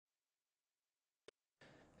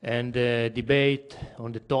and debate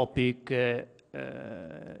on the topic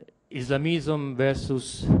Islamism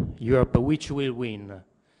versus Europe, which will win?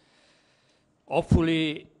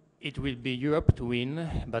 Hopefully it will be Europe to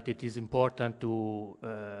win, but it is important to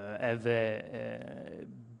have a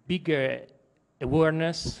bigger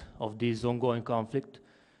awareness of this ongoing conflict,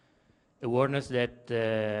 awareness that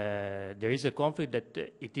there is a conflict, that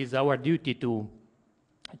it is our duty to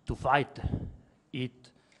fight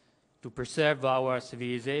it, to preserve our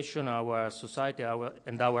civilization, our society,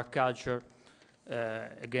 and our culture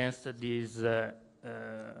against this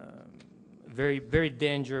very, very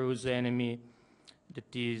dangerous enemy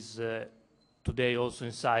that is today also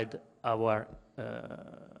inside our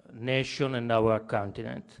nation and our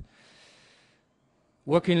continent.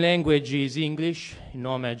 Working language is English, in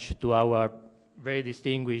homage to our very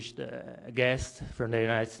distinguished guest from the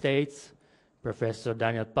United States, Professor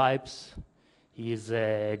Daniel Pipes. He is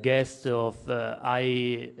a guest of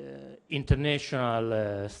high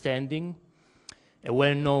international standing, a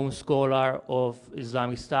well-known scholar of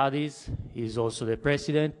Islamic studies. He is also the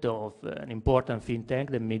president of an important think tank,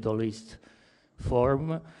 the Middle East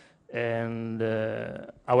Forum. And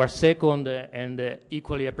our second and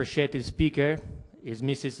equally appreciated speaker is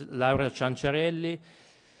Mrs. Laura Cianciarelli.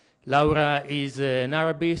 Laura is an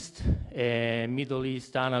Arabist, a Middle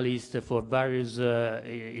East analyst for various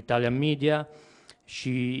Italian media.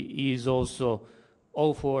 She is also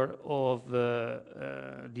author of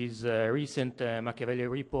this recent Machiavelli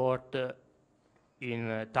report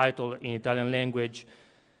titled in Italian language,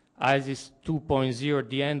 ISIS 2.0,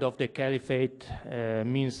 the end of the caliphate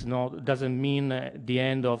doesn't mean the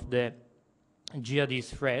end of the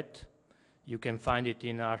jihadist threat. You can find it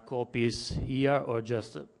in our copies here or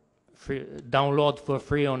just download for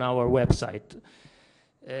free on our website.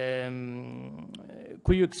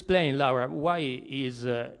 Could you explain, Laura, why is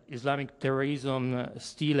Islamic terrorism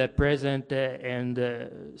still a present and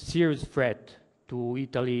serious threat to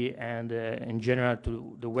Italy and in general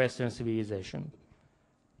to the Western civilization?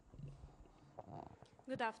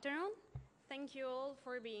 Good afternoon. Thank you all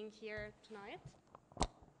for being here tonight.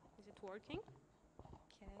 Is it working?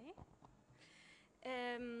 Okay.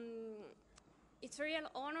 It's a real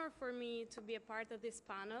honor for me to be a part of this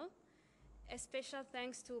panel. A special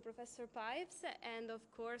thanks to Professor Pipes and, of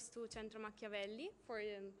course, to Centro Machiavelli for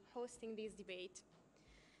hosting this debate.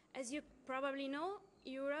 As you probably know,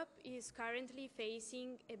 Europe is currently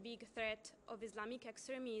facing a big threat of Islamic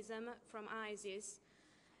extremism from ISIS,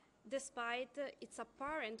 despite its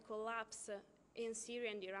apparent collapse in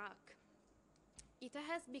Syria and Iraq. It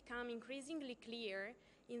has become increasingly clear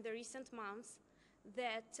in the recent months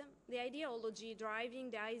that the ideology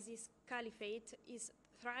driving the ISIS caliphate is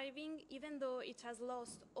thriving, even though it has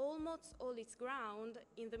lost almost all its ground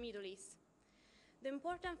in the Middle East. The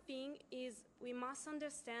important thing is we must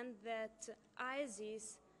understand that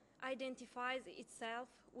ISIS identifies itself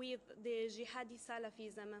with the jihadi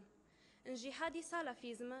Salafism. And jihadi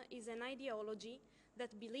Salafism is an ideology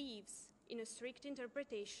that believes in a strict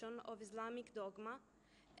interpretation of Islamic dogma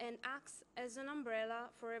and acts as an umbrella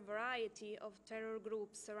for a variety of terror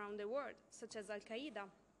groups around the world, such as Al-Qaeda.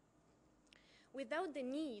 Without the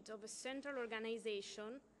need of a central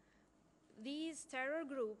organization, these terror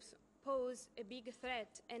groups pose a big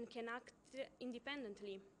threat and can act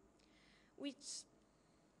independently, which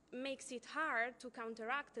makes it hard to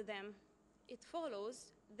counteract them. It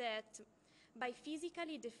follows that by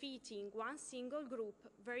physically defeating one single group,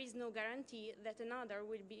 there is no guarantee that another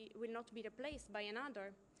will not be replaced by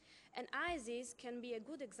another. And ISIS can be a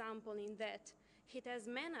good example in that it has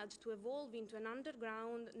managed to evolve into an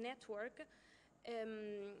underground network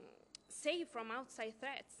safe from outside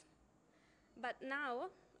threats. But now,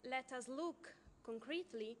 let us look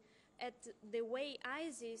concretely at the way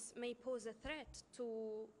ISIS may pose a threat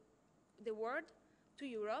to the world, to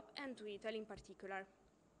Europe, and to Italy in particular.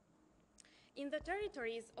 In the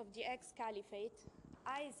territories of the ex-caliphate,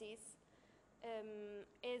 ISIS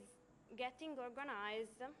is getting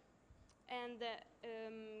organized and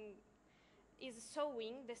is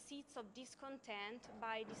sowing the seeds of discontent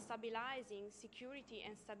by destabilizing security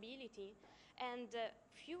and stability and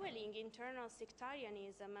fueling internal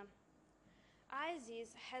sectarianism.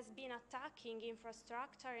 ISIS has been attacking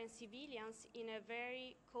infrastructure and civilians in a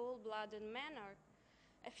very cold-blooded manner.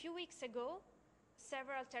 A few weeks ago,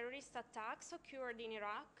 several terrorist attacks occurred in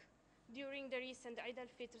Iraq during the recent Eid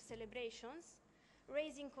al-Fitr celebrations,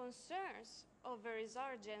 raising concerns of the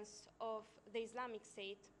resurgence of the Islamic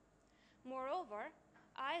State. Moreover,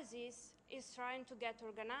 ISIS is trying to get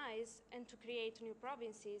organized and to create new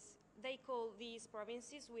provinces. They call these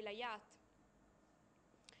provinces wilayat.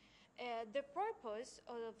 The purpose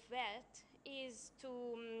of that is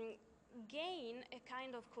to gain a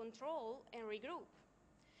kind of control and regroup.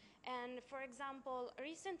 And for example,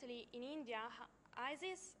 recently in India,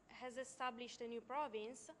 ISIS has established a new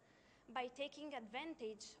province by taking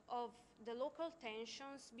advantage of the local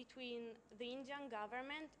tensions between the Indian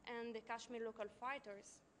government and the Kashmir local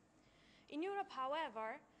fighters. In Europe,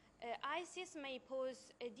 however, ISIS may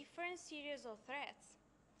pose a different series of threats.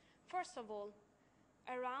 First of all,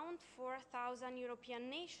 around 4,000 European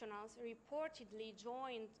nationals reportedly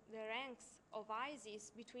joined the ranks of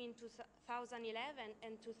ISIS between 2011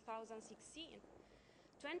 and 2016.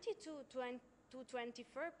 22 to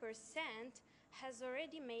 24% has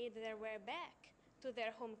already made their way back to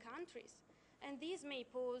their home countries, and this may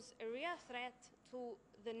pose a real threat to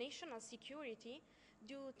the national security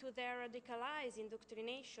due to their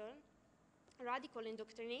radical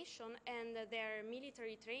indoctrination and their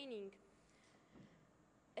military training.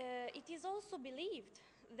 It is also believed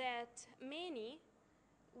that many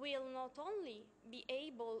will not only be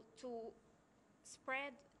able to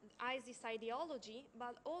spread ISIS ideology,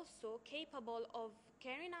 but also capable of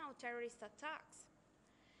carrying out terrorist attacks.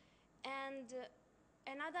 And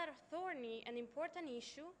another thorny and important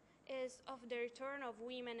issue is of the return of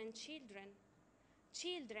women and children.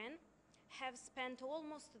 Children have spent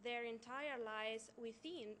almost their entire lives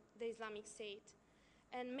within the Islamic State,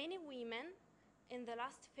 and many women in the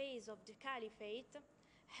last phase of the caliphate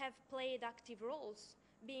have played active roles,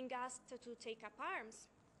 being asked to take up arms.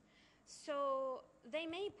 So they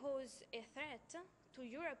may pose a threat to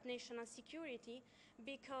Europe's national security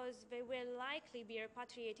because they will likely be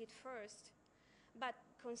repatriated first. But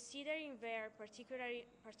considering their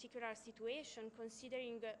particular situation,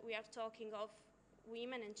 considering we are talking of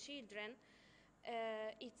women and children,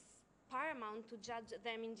 it's paramount to judge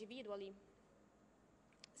them individually.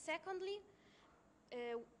 Secondly,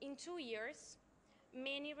 in 2 years,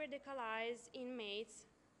 many radicalized inmates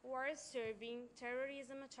who are serving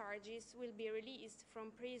terrorism charges will be released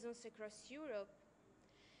from prisons across Europe,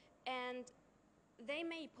 and they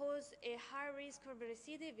may pose a high risk of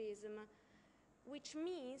recidivism, which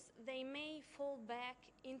means they may fall back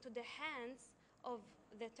into the hands of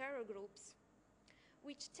the terror groups.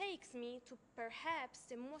 Which takes me to perhaps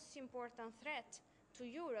the most important threat to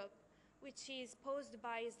Europe, which is posed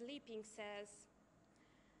by sleeping cells.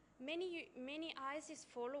 Many ISIS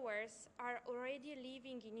followers are already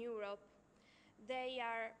living in Europe. They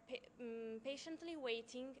are patiently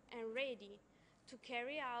waiting and ready to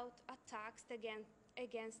carry out attacks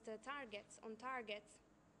against targets.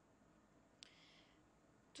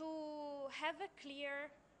 To have a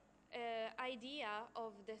clear idea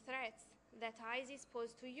of the threats that ISIS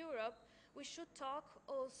pose to Europe, we should talk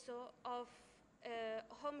also of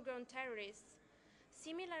homegrown terrorists.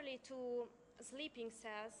 Similarly to sleeping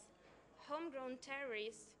cells, homegrown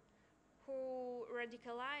terrorists who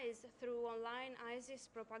radicalize through online ISIS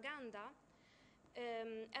propaganda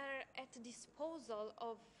are at the disposal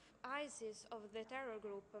of ISIS, of the terror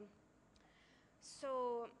group.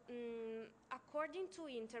 So, according to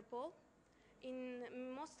Interpol, in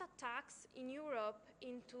most attacks in Europe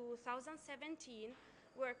in 2017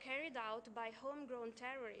 were carried out by homegrown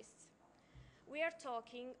terrorists. We are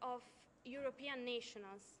talking of European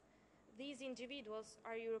nationals. These individuals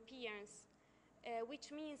are Europeans,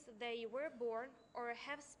 which means they were born or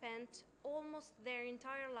have spent almost their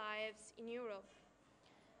entire lives in Europe.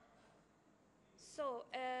 So,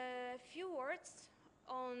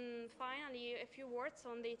 finally, a few words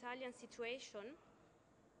on the Italian situation.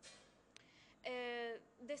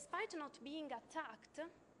 Despite not being attacked,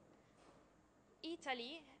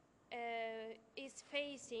 Italy is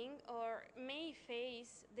facing or may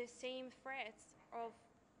face the same threats of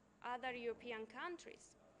other European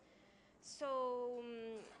countries. So,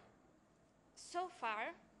 so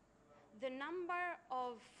far, the number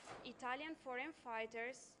of Italian foreign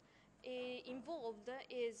fighters involved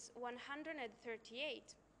is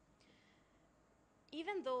 138.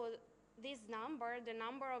 Even though this number, the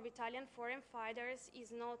number of Italian foreign fighters,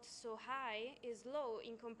 is not so high, is low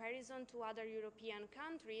in comparison to other European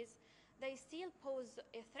countries, they still pose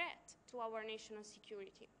a threat to our national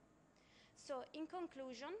security. So, in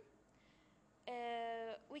conclusion,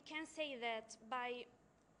 we can say that by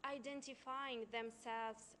identifying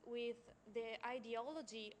themselves with the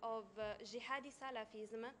ideology of jihadi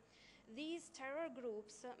Salafism, these terror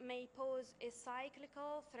groups may pose a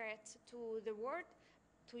cyclical threat to the world,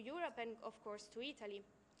 to Europe, and of course to Italy.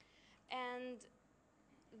 And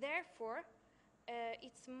therefore,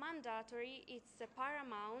 it's mandatory, it's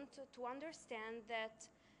paramount to understand that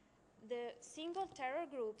the single terror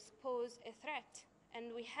groups pose a threat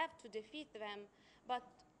and we have to defeat them, but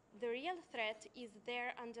the real threat is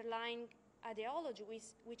their underlying ideology,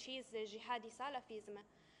 which is the jihadi Salafism.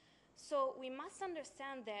 So we must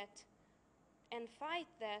understand that and fight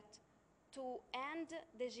that to end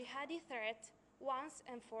the jihadi threat once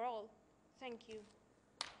and for all. Thank you.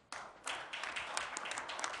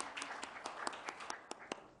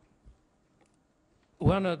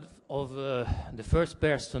 One of the first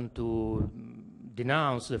person to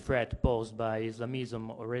denounce the threat posed by Islamism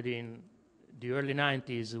already in the early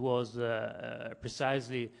 90s was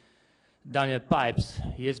precisely Daniel Pipes.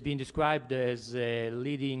 He has been described as a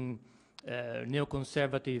leading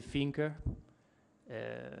neoconservative thinker,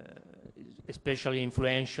 especially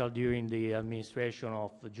influential during the administration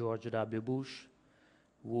of George W. Bush,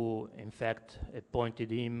 who in fact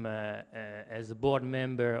appointed him as a board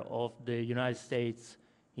member of the United States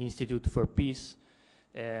Institute for Peace,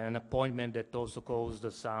 an appointment that also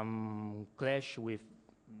caused some clash with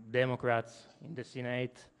Democrats in the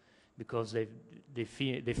Senate because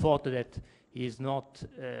they thought that he is not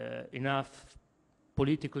enough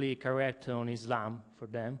politically correct on Islam for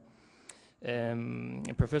them.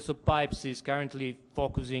 Professor Pipes is currently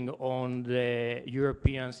focusing on the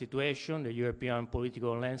European situation, the European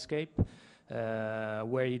political landscape,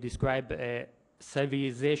 where he described a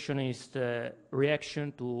civilizationist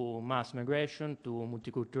reaction to mass migration, to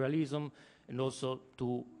multiculturalism, and also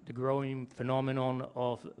to the growing phenomenon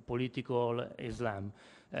of political Islam.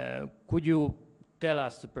 Could you tell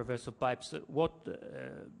us, Professor Pipes, what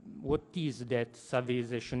is that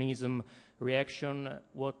civilizationism reaction,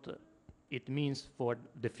 what it means for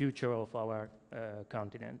the future of our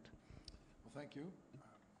continent? Well, thank you.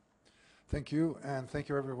 Thank you, and thank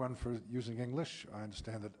you everyone for using English. I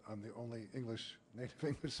understand that I'm the only native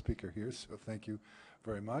English speaker here, so thank you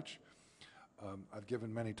very much. I've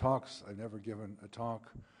given many talks. I've never given a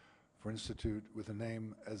talk for an institute with a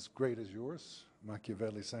name as great as yours,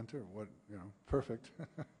 Machiavelli Center. What, you know, perfect.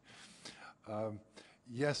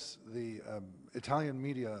 Yes, the Italian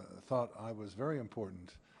media thought I was very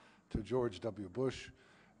important to George W. Bush,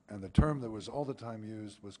 and the term that was all the time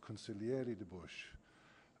used was consigliere di Bush.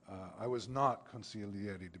 I was not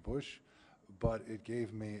consigliere di Bush, but it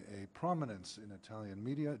gave me a prominence in Italian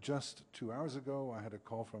media. Just 2 hours ago, I had a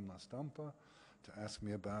call from La Stampa to ask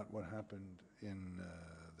me about what happened in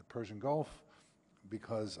the Persian Gulf,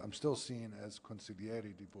 because I'm still seen as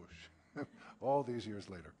consigliere di Bush, all these years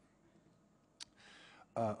later.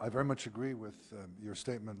 I very much agree with your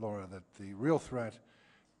statement, Laura, that the real threat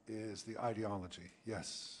is the ideology,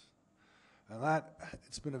 yes. And that,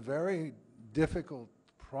 it's been a very difficult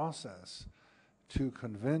process to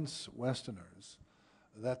convince Westerners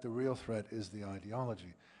that the real threat is the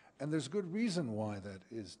ideology. And there's good reason why that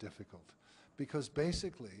is difficult, because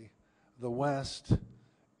basically the West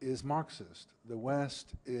is Marxist, the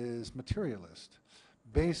West is materialist.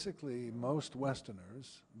 Basically, most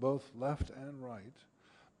Westerners, both left and right,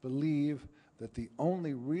 believe that the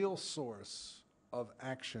only real source of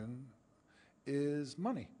action is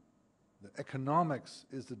money. The economics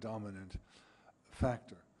is the dominant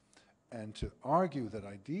factor. And to argue that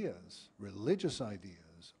ideas, religious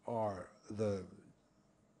ideas, are the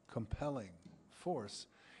compelling force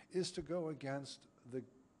is to go against the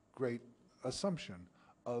great assumption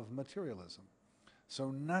of materialism.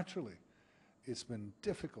 So naturally, it's been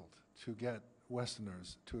difficult to get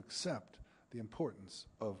Westerners to accept the importance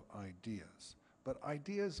of ideas. But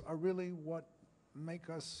ideas are really what make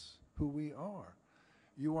us who we are.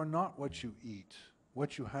 You are not what you eat.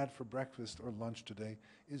 What you had for breakfast or lunch today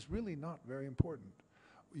is really not very important.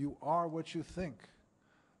 You are what you think.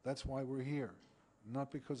 That's why we're here.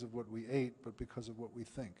 Not because of what we ate, but because of what we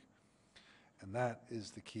think. And that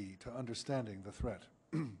is the key to understanding the threat.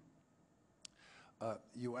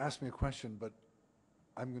 You asked me a question, but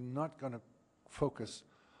I'm not going to focus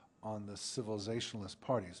on the civilizationalist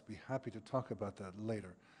parties. Be happy to talk about that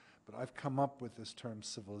later. But I've come up with this term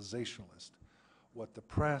civilizationalist. What the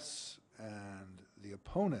press and the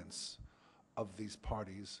opponents of these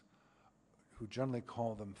parties, who generally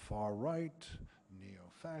call them far-right,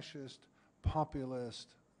 neo-fascist,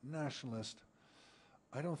 populist, nationalist,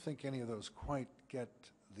 I don't think any of those quite get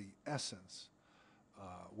the essence,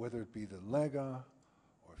 whether it be the Lega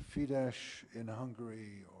or Fidesz in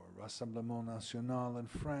Hungary or Rassemblement National in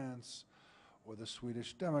France or the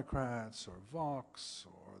Swedish Democrats or Vox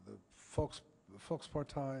or the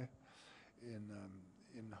Volkspartei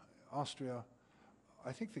in Austria.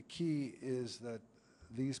 I think the key is that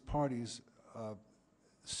these parties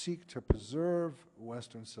seek to preserve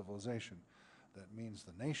Western civilization. That means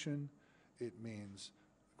the nation, it means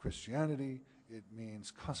Christianity, it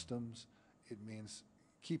means customs, it means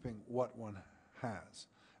keeping what one has.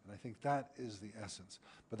 And I think that is the essence.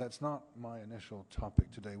 But that's not my initial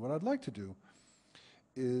topic today. What I'd like to do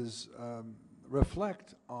is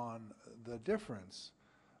reflect on the difference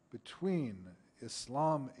between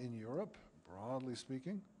Islam in Europe, broadly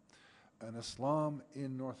speaking, and Islam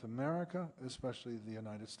in North America, especially the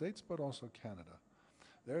United States, but also Canada.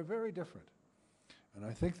 They're very different. And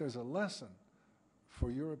I think there's a lesson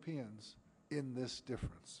for Europeans in this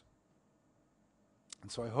difference.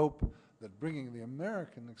 And so I hope that bringing the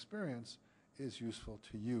American experience is useful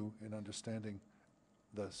to you in understanding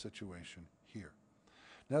the situation here.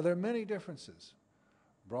 Now, there are many differences,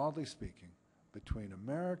 broadly speaking, between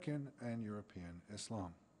American and European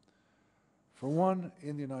Islam. For one,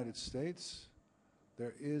 in the United States,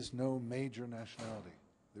 there is no major nationality.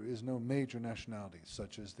 There is no major nationality,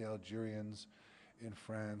 such as the Algerians in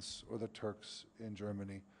France, or the Turks in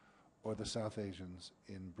Germany, or the South Asians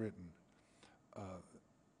in Britain.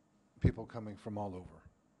 People coming from all over.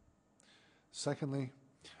 Secondly,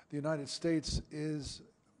 the United States is,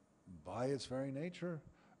 by its very nature,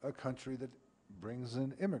 a country that brings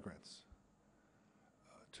in immigrants.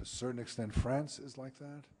 To a certain extent, France is like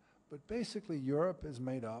that. But basically, Europe is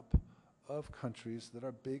made up of countries that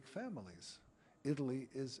are big families. Italy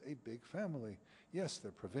is a big family. Yes, there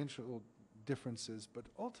are provincial differences, but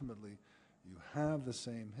ultimately, you have the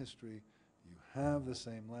same history, you have the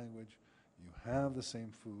same language, you have the same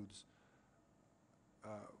foods.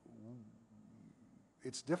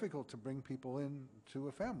 It's difficult to bring people into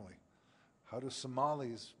a family. How do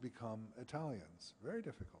Somalis become Italians? Very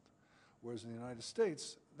difficult. Whereas in the United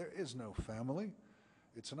States, there is no family.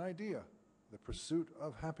 It's an idea, the pursuit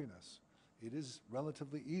of happiness. It is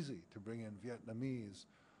relatively easy to bring in Vietnamese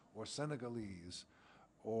or Senegalese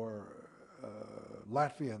or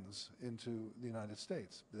Latvians into the United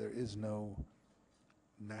States. There is no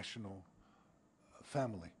national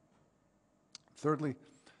family. Thirdly,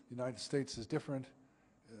 the United States is different.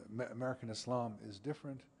 American Islam is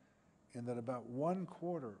different in that about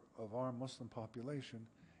 1/4 of our Muslim population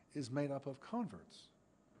is made up of converts,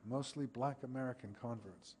 mostly black American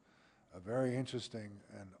converts. A very interesting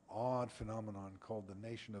and odd phenomenon called the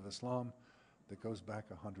Nation of Islam that goes back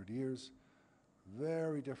 100 years.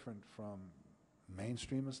 Very different from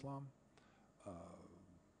mainstream Islam.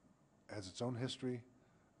 Has its own history.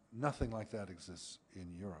 Nothing like that exists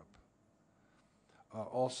in Europe.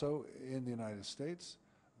 Also, in the United States,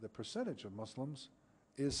 the percentage of Muslims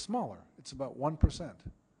is smaller. It's about 1%,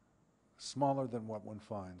 smaller than what one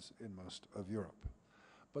finds in most of Europe.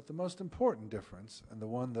 But the most important difference, and the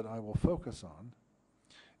one that I will focus on,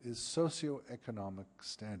 is socioeconomic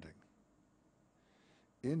standing.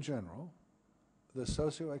 In general, the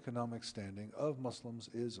socioeconomic standing of Muslims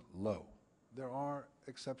is low. There are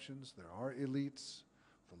exceptions, there are elites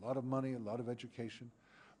with a lot of money, a lot of education,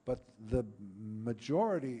 but the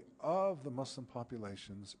majority of the Muslim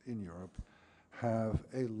populations in Europe have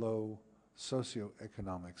a low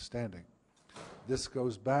socioeconomic standing. This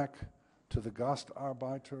goes back to the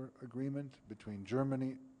Gastarbeiter agreement between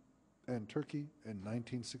Germany and Turkey in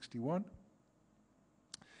 1961.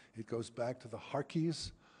 It goes back to the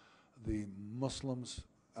Harkis, the Muslim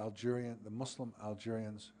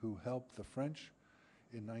Algerians who helped the French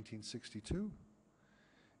in 1962.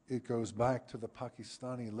 It goes back to the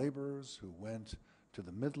Pakistani laborers who went to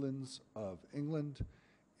the Midlands of England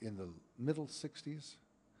in the middle 60s.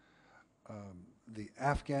 The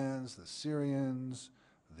Afghans, the Syrians,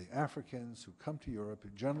 the Africans who come to Europe who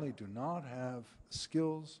generally do not have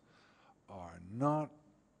skills, are not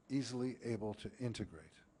easily able to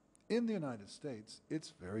integrate. In the United States, it's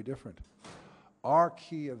very different. Our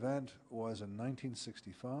key event was in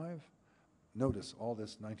 1965. Notice all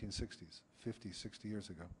this 1960s, 50, 60 years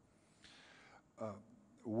ago.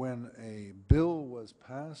 When a bill was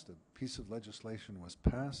passed, a piece of legislation was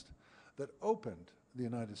passed that opened the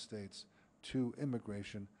United States to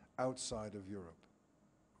immigration outside of Europe.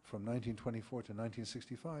 From 1924 to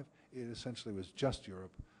 1965, it essentially was just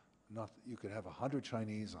Europe. Not, you could have 100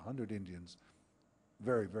 Chinese, 100 Indians,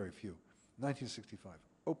 very, very few. 1965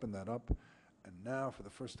 opened that up, and now for the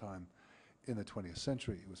first time in the 20th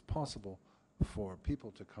century, it was possible for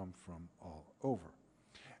people to come from all over.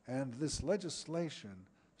 And this legislation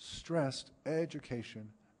stressed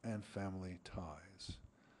education and family ties.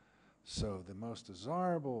 So the most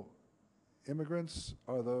desirable immigrants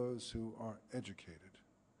are those who are educated.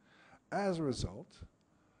 As a result,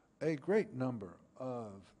 a great number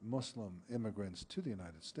of Muslim immigrants to the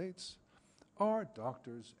United States are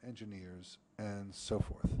doctors, engineers, and so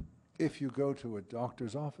forth. If you go to a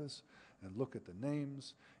doctor's office and look at the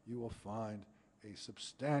names, you will find a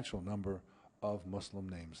substantial number of Muslim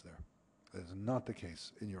names there. That is not the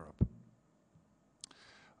case in Europe.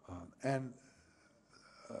 And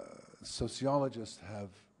sociologists have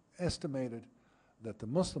estimated that the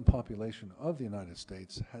Muslim population of the United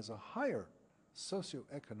States has a higher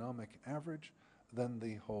socioeconomic average than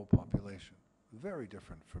the whole population. Very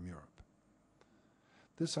different from Europe.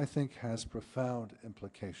 This, I think, has profound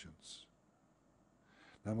implications.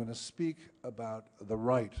 Now I'm going to speak about the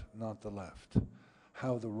right, not the left,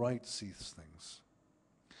 how the right sees things.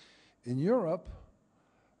 In Europe,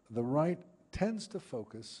 the right tends to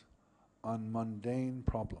focus on mundane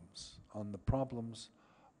problems, on the problems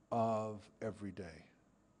of every day.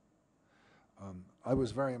 I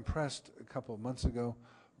was very impressed a couple of months ago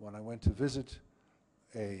when I went to visit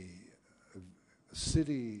a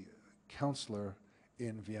city councilor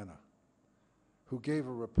in Vienna who gave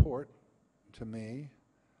a report to me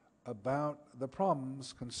about the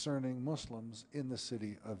problems concerning Muslims in the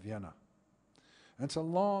city of Vienna. And it's a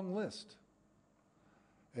long list.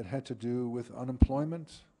 It had to do with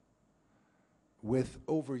unemployment, with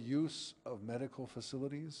overuse of medical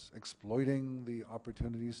facilities, exploiting the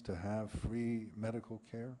opportunities to have free medical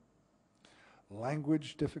care,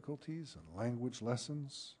 language difficulties and language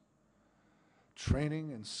lessons,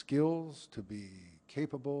 training and skills to be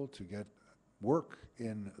capable to get work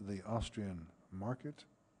in the Austrian market,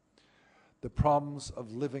 the problems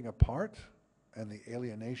of living apart and the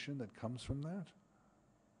alienation that comes from that,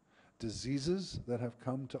 diseases that have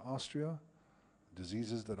come to Austria,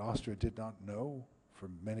 diseases that Austria did not know for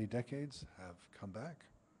many decades have come back.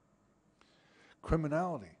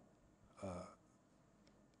 Criminality.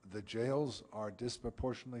 The jails are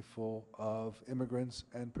disproportionately full of immigrants,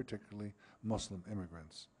 and particularly Muslim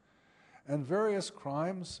immigrants. And various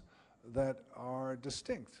crimes that are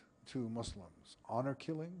distinct to Muslims. Honor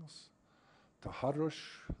killings, taharrush,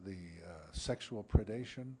 the sexual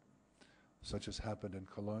predation, such as happened in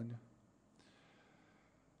Cologne,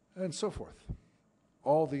 and so forth.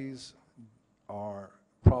 All these are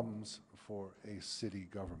problems for a city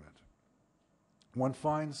government. One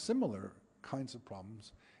finds similar kinds of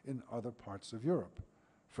problems in other parts of Europe.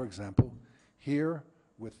 For example, here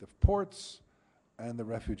with the ports and the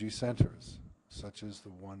refugee centers, such as the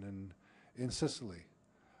one in Sicily,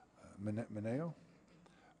 Mineo,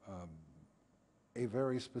 a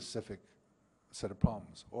very specific set of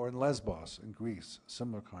problems. Or in Lesbos, in Greece,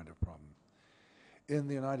 similar kind of problem. In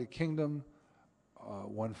the United Kingdom,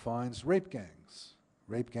 one finds rape gangs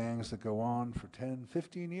that go on for 10,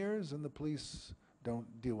 15 years, and the police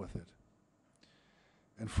don't deal with it.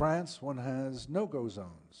 In France, one has no-go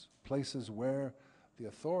zones, places where the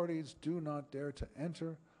authorities do not dare to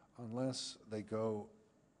enter unless they go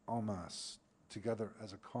en masse, together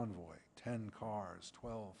as a convoy, 10 cars,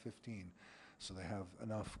 12, 15, so they have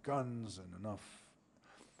enough guns and enough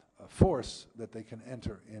force that they can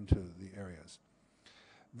enter into the areas.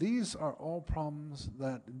 These are all problems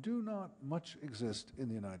that do not much exist in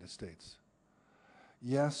the United States.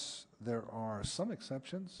 Yes, there are some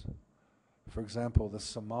exceptions. For example, the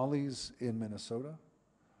Somalis in Minnesota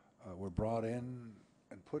were brought in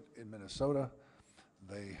and put in Minnesota.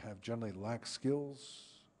 They have generally lack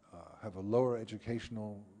skills, have a lower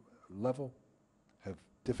educational level, have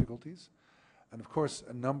difficulties. And of course,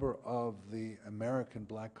 a number of the American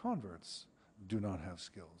black converts do not have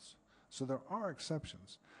skills. So there are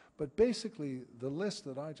exceptions. But basically, the list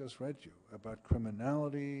that I just read you about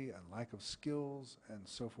criminality and lack of skills and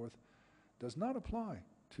so forth does not apply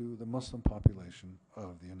to the Muslim population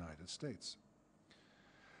of the United States.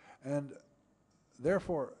 And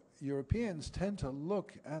therefore, Europeans tend to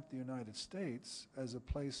look at the United States as a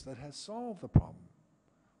place that has solved the problem.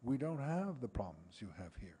 We don't have the problems you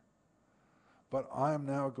have here. But I am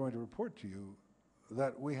now going to report to you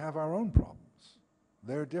that we have our own problems.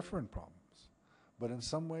 They're different problems. But in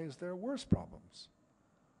some ways, they're worse problems.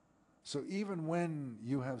 So even when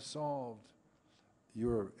you have solved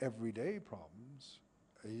your everyday problems,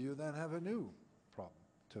 you then have a new problem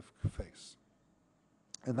to face.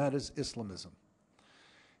 And that is Islamism.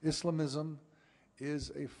 Islamism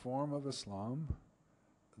is a form of Islam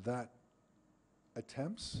that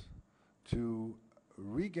attempts to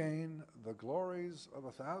regain the glories of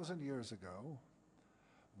 1,000 years ago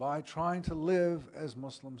by trying to live as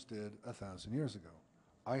Muslims did 1,000 years ago.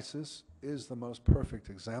 ISIS is the most perfect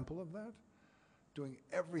example of that, doing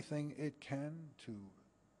everything it can to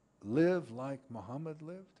live like Muhammad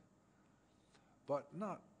lived, but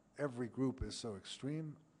not every group is so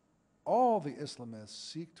extreme. All the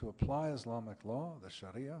Islamists seek to apply Islamic law, the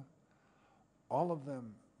Sharia. All of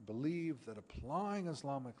them believe that applying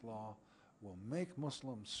Islamic law will make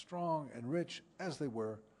Muslims strong and rich as they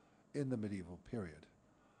were in the medieval period.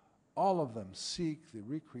 All of them seek the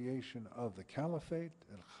recreation of the caliphate,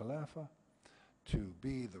 al-Khilafah, to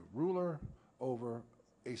be the ruler over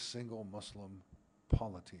a single Muslim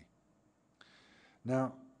polity.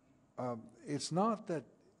 Now, it's not that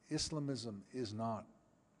Islamism is not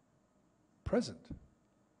present.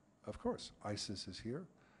 Of course, ISIS is here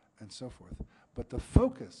and so forth. But the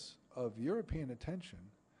focus of European attention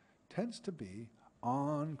tends to be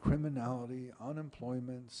on criminality,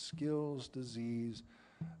 unemployment, skills, disease,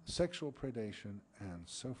 sexual predation, and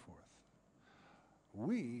so forth.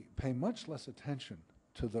 We pay much less attention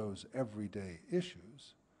to those everyday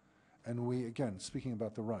issues, and we, again, speaking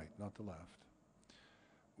about the right, not the left,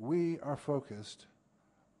 we are focused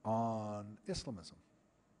on Islamism.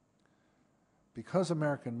 Because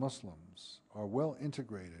American Muslims are well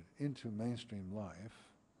integrated into mainstream life,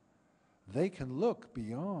 they can look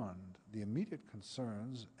beyond the immediate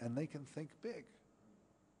concerns and they can think big.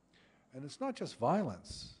 And it's not just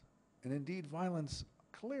violence, and indeed violence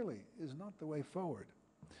clearly is not the way forward.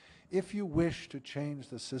 If you wish to change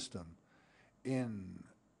the system in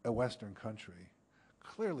a Western country,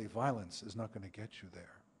 clearly violence is not going to get you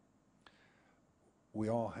there. We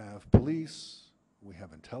all have police, we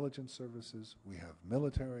have intelligence services, we have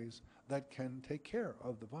militaries that can take care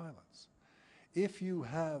of the violence. If you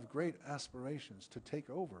have great aspirations to take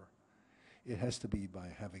over, it has to be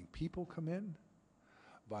by having people come in,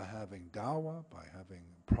 by having dawah, by having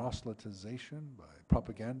proselytization, by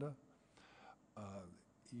propaganda.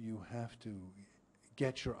 You have to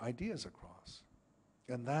get your ideas across.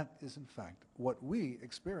 And that is, in fact, what we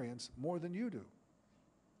experience more than you do.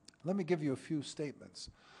 Let me give you a few statements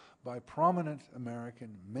by prominent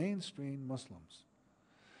American mainstream Muslims.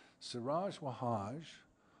 Siraj Wahhaj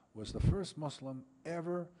was the first Muslim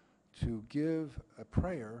ever to give a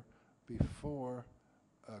prayer before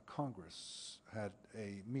Congress had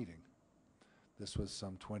a meeting. This was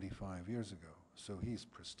some 25 years ago. So he's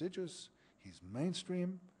prestigious, he's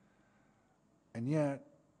mainstream, and yet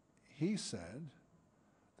he said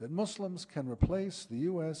that Muslims can replace the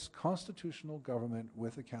U.S. constitutional government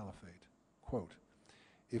with a caliphate. Quote,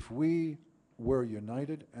 if we were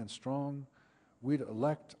united and strong, we'd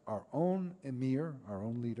elect our own emir, our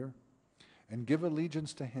own leader, and give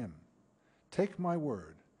allegiance to him. Take my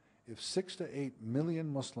word, if 6 to 8 million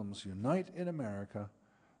Muslims unite in America,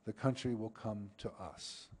 the country will come to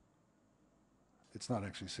us. It's not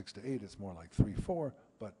actually 6 to 8, it's more like 3, 4,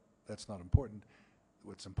 but that's not important.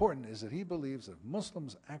 What's important is that he believes that if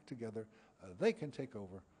Muslims act together, they can take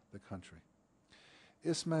over the country.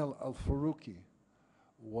 Ismail al-Faruqi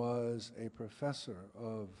was a professor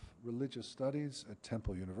of religious studies at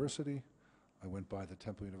Temple University. I went by the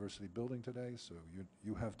Temple University building today, so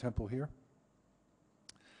you have Temple here.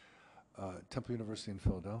 Temple University in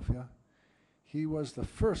Philadelphia. He was the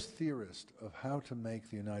first theorist of how to make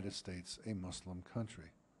the United States a Muslim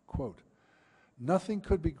country. Quote, nothing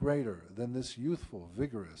could be greater than this youthful,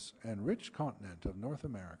 vigorous, and rich continent of North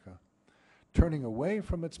America, turning away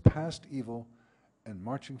from its past evil and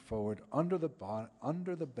marching forward under the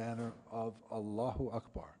banner of Allahu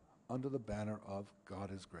Akbar, under the banner of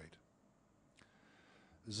God is great.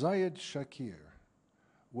 Zayed Shakir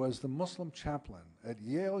was the Muslim chaplain at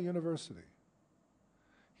Yale University.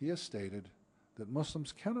 He has stated that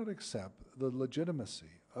Muslims cannot accept the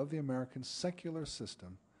legitimacy of the American secular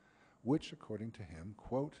system, which, according to him,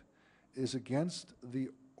 quote, is against the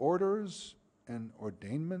orders and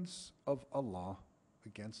ordainments of Allah,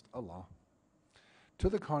 against Allah. To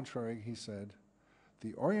the contrary, he said,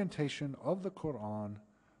 the orientation of the Quran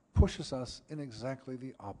pushes us in exactly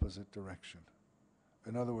the opposite direction.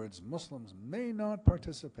 In other words, Muslims may not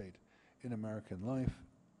participate in American life,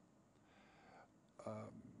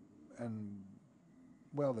 and,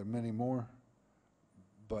 well, there are many more,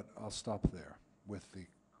 but I'll stop there with the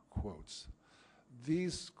quotes.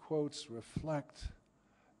 These quotes reflect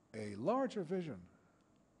a larger vision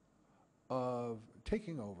of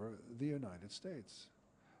taking over the United States,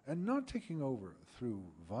 and not taking over through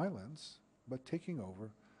violence, but taking over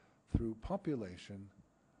through population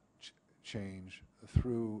change,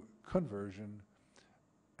 through conversion,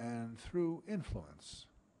 and through influence.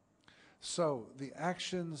 So the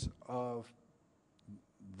actions of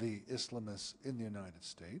the Islamists in the United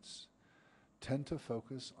States tend to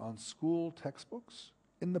focus on school textbooks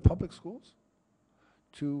in the public schools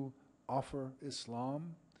to offer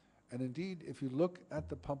Islam. And indeed, if you look at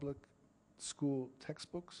the public school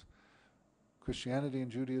textbooks, Christianity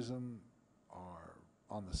and Judaism are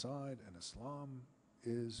on the side, and Islam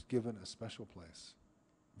is given a special place,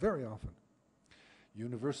 very often.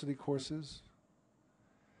 University courses,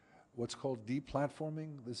 what's called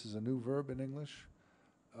deplatforming, this is a new verb in English.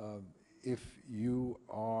 If you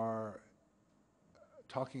are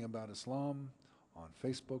talking about Islam on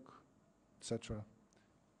Facebook etc.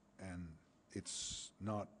 And it's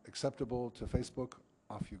not acceptable to Facebook,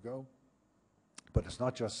 off you go. But it's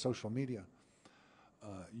not just social media.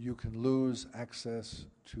 You can lose access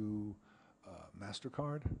to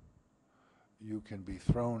MasterCard. You can be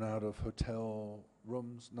thrown out of hotel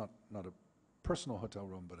rooms, not a personal hotel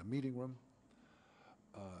room, but a meeting room.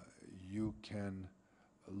 You can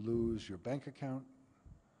lose your bank account.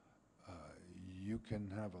 You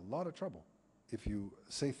can have a lot of trouble if you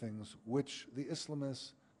say things which the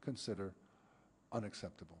Islamists consider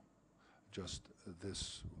unacceptable. Just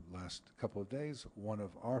this last couple of days, one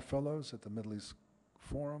of our fellows at the Middle East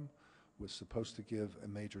Forum was supposed to give a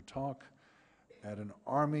major talk at an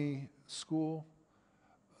army school.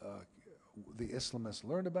 The Islamists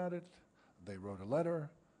learned about it. They wrote a letter.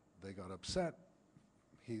 They got upset.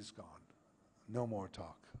 He's gone. No more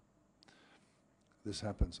talk. This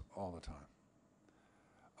happens all the time.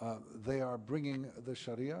 They are bringing the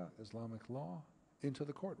Sharia, Islamic law, into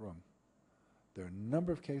the courtroom. There are a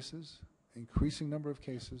number of cases, increasing number of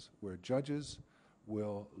cases, where judges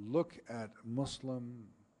will look at Muslim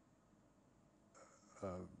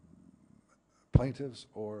plaintiffs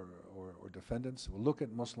or defendants, will look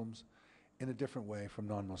at Muslims in a different way from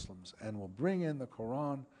non-Muslims and will bring in the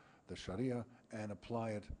Quran, the Sharia, and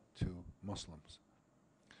apply it to Muslims.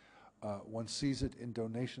 One sees it in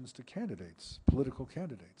donations to candidates, political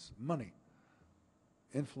candidates, money,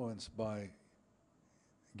 influenced by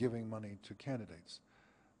giving money to candidates.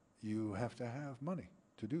 You have to have money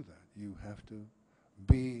to do that. You have to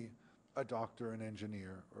be a doctor, an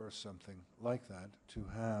engineer, or something like that to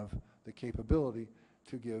have the capability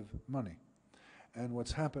to give money. And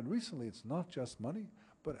what's happened recently, it's not just money,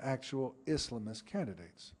 but actual Islamist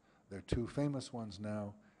candidates. There are two famous ones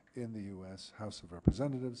now in the US House of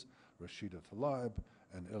Representatives, Rashida Tlaib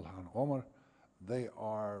and Ilhan Omar. They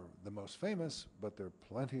are the most famous, but there are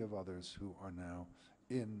plenty of others who are now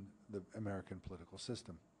in the American political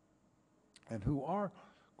system and who are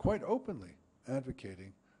quite openly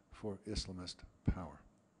advocating for Islamist power.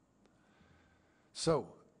 So,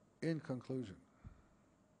 in conclusion,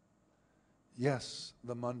 yes,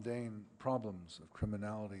 the mundane problems of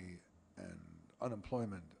criminality and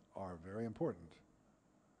unemployment are very important.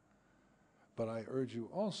 But I urge you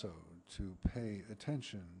also to pay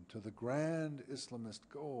attention to the grand Islamist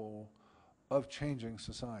goal of changing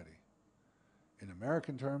society. In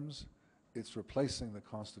American terms, it's replacing the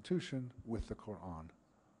Constitution with the Quran.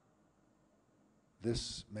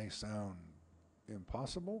 This may sound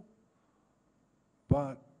impossible,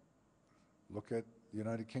 but look at the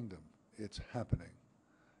United Kingdom. It's happening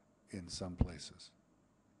in some places.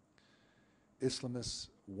 Islamists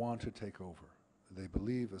want to take over. They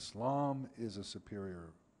believe Islam is a superior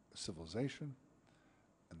civilization,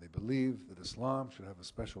 and they believe that Islam should have a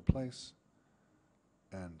special place,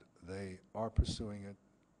 and they are pursuing it,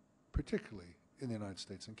 particularly in the United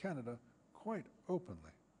States and Canada, quite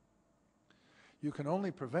openly. You can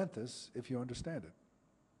only prevent this if you understand it.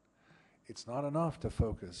 It's not enough to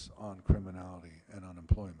focus on criminality and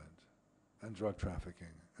unemployment and drug trafficking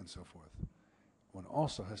and so forth. One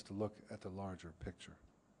also has to look at the larger picture.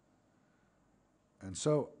 And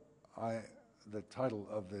so the title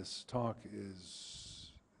of this talk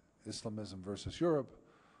is Islamism versus Europe.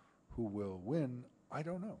 Who will win? I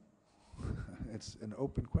don't know. It's an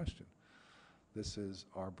open question. This is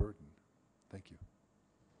our burden. Thank you.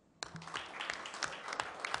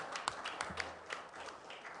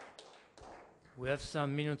 We have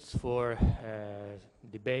some minutes for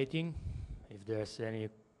debating, if there's any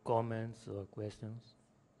comments or questions.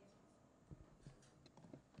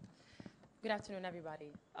 Good afternoon,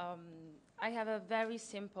 everybody. I have a very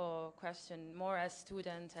simple question, more as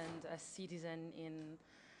student and as citizen in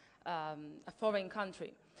a foreign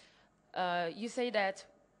country. You say that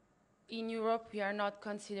in Europe we are not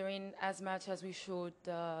considering as much as we should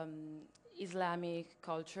Islamic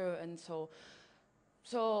culture, and so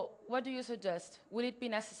what do you suggest? Would it be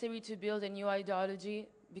necessary to build a new ideology?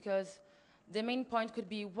 Because the main point could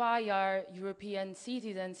be, why are European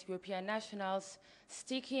citizens, European nationals,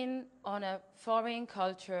 sticking on a foreign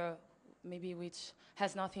culture, maybe which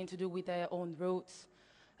has nothing to do with their own roots?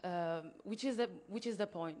 Which is the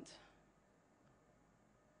point?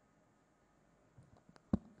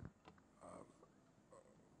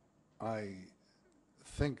 I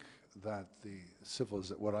think that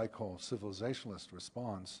what I call civilizationalist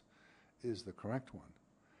response is the correct one.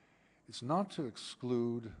 It's not to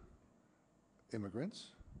exclude immigrants.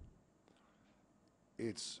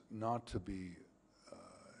 It's not to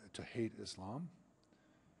hate Islam,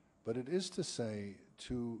 but it is to say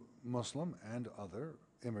to Muslim and other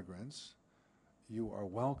immigrants, you are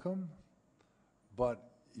welcome,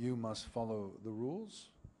 but you must follow the rules.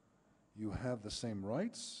 You have the same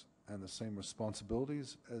rights and the same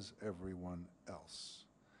responsibilities as everyone else.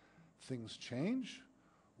 Things change.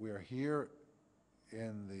 We are here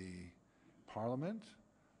in the Parliament.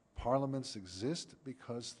 Parliaments exist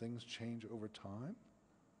because things change over time.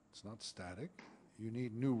 It's not static. You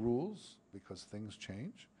need new rules because things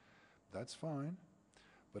change. That's fine.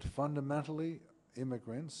 But fundamentally,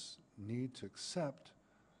 immigrants need to accept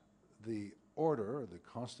the order, the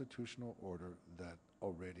constitutional order that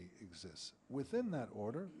already exists. Within that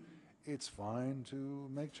order, it's fine to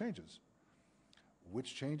make changes.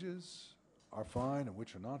 Which changes are fine and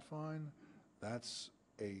which are not fine, that's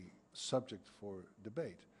a subject for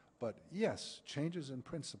debate. But yes, changes in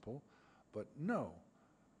principle, but no,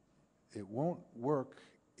 it won't work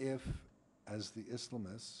if, as the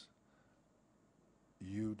Islamists,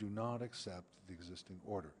 you do not accept the existing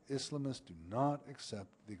order. Islamists do not accept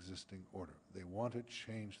the existing order. They want to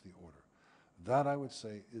change the order. That, I would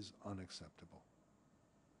say, is unacceptable.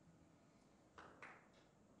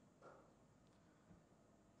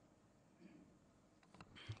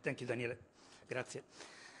 Thank you, Daniele. Grazie.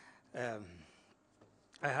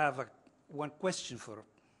 I have one question for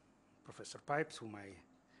Professor Pipes, whom I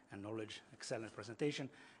acknowledge, excellent presentation,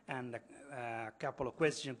 and a couple of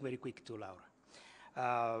questions very quick to Laura.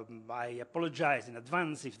 I apologize in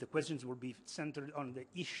advance if the questions will be centered on the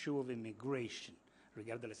issue of immigration,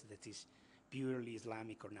 regardless that is purely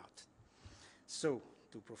Islamic or not. So,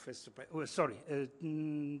 to Professor Pipes,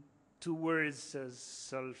 two words as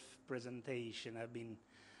self-presentation. I've been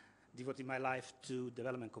devoting my life to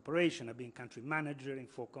development cooperation. I've been country manager in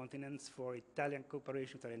 4 continents for Italian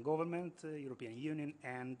cooperation, Italian government, European Union,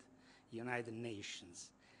 and United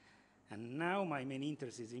Nations. And now my main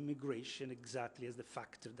interest is immigration, exactly as the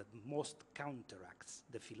factor that most counteracts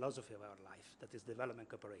the philosophy of our life, that is development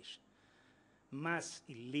cooperation. Mass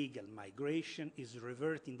illegal migration is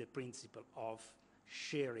reverting the principle of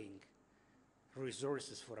sharing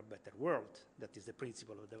resources for a better world, that is the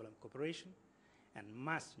principle of development cooperation, and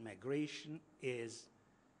mass migration is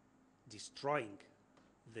destroying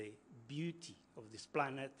the beauty of this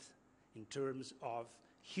planet in terms of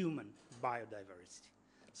human biodiversity.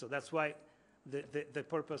 So that's why the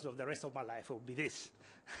purpose of the rest of my life will be this.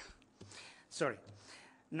 Sorry.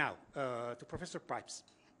 Now, to Professor Pipes.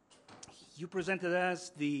 You presented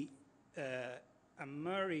us the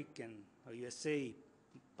American or USA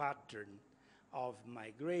pattern of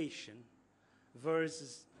migration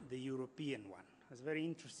versus the European one. It's a very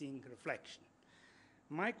interesting reflection.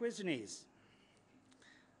 My question is,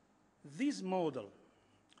 this model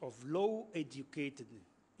of low-educated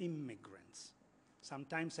immigrants,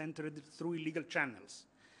 sometimes entered through illegal channels,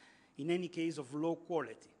 in any case of low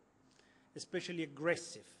quality, especially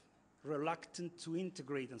aggressive, reluctant to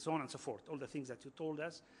integrate, and so on and so forth, all the things that you told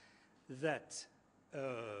us, that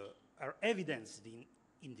are evidenced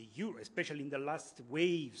in the especially in the last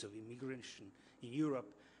waves of immigration in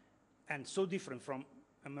Europe, and so different from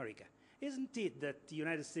America. Isn't it that the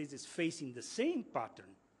United States is facing the same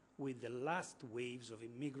pattern with the last waves of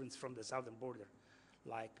immigrants from the southern border,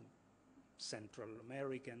 like Central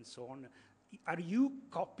America and so on? Are you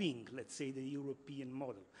copying, let's say, the European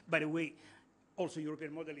model? By the way, also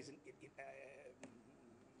European model is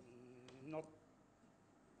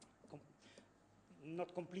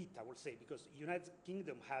not complete, I would say, because United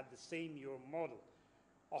Kingdom had the same Euro model.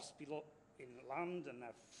 Hospital in London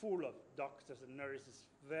are full of doctors and nurses,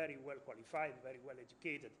 very well qualified, very well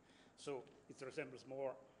educated. So it resembles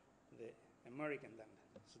more the American than.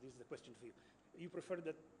 So this is the question for you. You prefer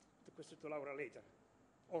the question to Laura later,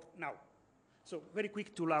 or now? So very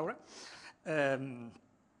quick to Laura.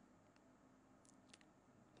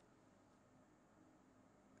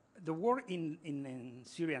 The war in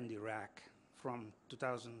Syria and Iraq from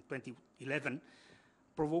 2011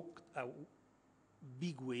 provoked a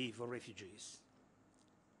big wave of refugees.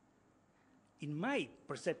 In my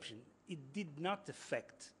perception, it did not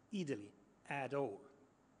affect Italy at all.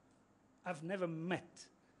 I've never met,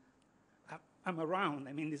 I'm around,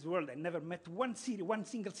 I'm in this world, I never met one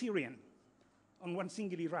single Syrian on one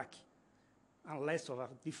single Iraqi, unless of a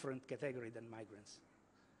different category than migrants.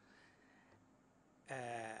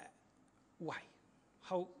 Why?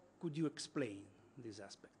 How could you explain this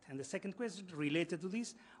aspect? And the second question related to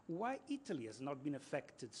this, why Italy has not been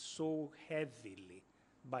affected so heavily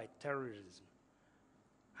by terrorism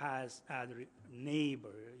as other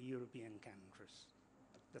neighbor European countries?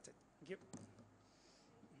 That's it. Thank you.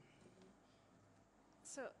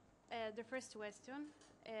 So the first question,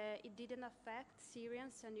 it didn't affect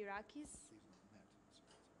Syrians and Iraqis?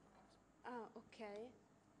 Oh, okay.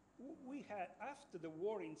 We had, after the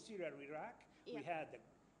war in Syria and Iraq, we had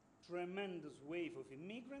tremendous wave of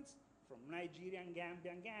immigrants from Nigeria and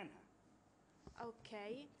Gambia and Ghana.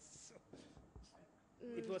 Okay. So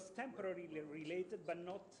it was temporarily related, but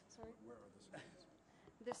not. Sorry. Where are the Syrians?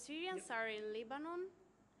 The Syrians are in Lebanon.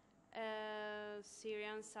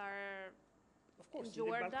 Syrians are Of course, in in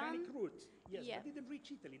the Jordan. Balkanic route, yes, Yeah. but didn't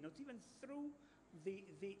reach Italy, not even through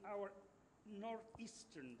our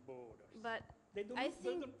northeastern borders. But they don't,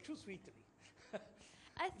 they don't choose Italy.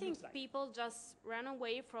 I think like. people just ran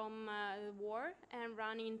away from the war and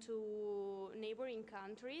ran into neighboring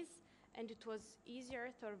countries, and it was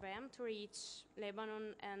easier for them to reach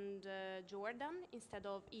Lebanon and Jordan instead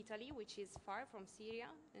of Italy, which is far from Syria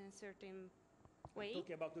in a certain way. I'm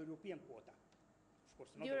talking about the European quota, of course.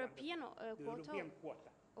 Not The European the quota? European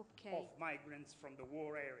quota Okay. of migrants from the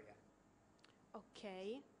war area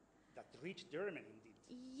Okay. that reached Germany, indeed.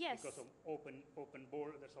 Yes. Because of open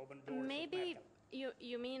borders, open doors. Maybe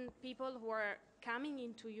you mean people who are coming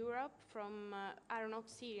into Europe from, I don't know,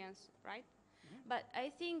 Syrians, right? Mm-hmm. But I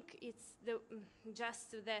think it's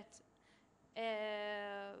just that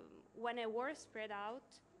when a war spread out,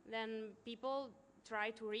 then people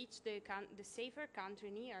try to reach the safer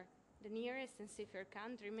country the nearest and safer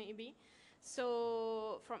country maybe.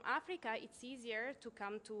 So from Africa, it's easier to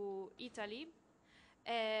come to Italy.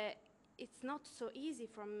 It's not so easy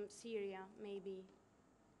from Syria, maybe.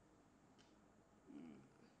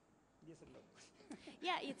 Yes and no.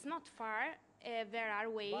 Yeah, it's not far. There are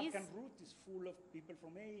ways. Balkan route is full of people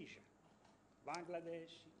from Asia,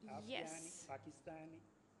 Bangladesh, Afghani, Yes. Pakistani.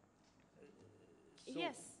 So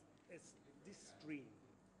Yes. it's this stream.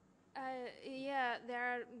 Yeah, there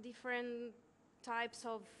are different types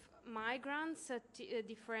of migrants,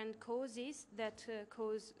 different causes that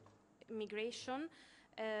cause migration.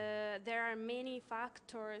 There are many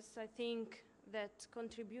factors, I think, that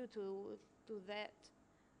contribute to that.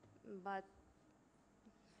 But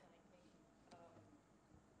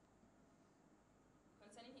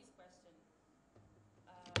concerning his question,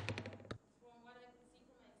 from what I can see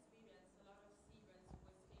from my experience, a lot of Syrians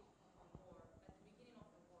who escaped from the war, at the beginning of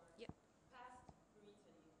the war, Yeah. passed through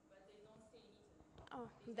Italy, but they don't stay in Italy. oh,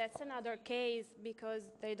 that's another case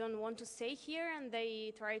because they don't want to stay here and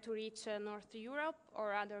they try to reach North Europe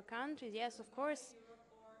or other countries. Yes, of course. Europe,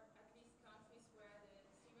 or at least countries where the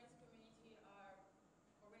Syrian community are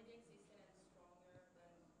already existing and stronger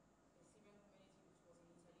than the Syrian community which was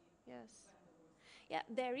in Italy Yes. when the war started. Yeah,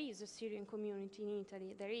 there is a Syrian community in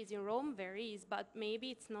Italy. There is in Rome. There is, but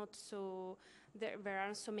maybe it's not so. There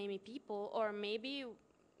aren't so many people, or maybe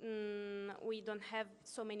we don't have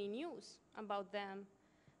so many news about them.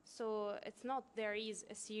 So it's not there is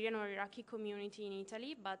a Syrian or Iraqi community in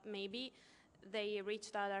Italy, but maybe they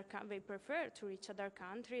reached they prefer to reach other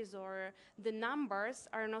countries, or the numbers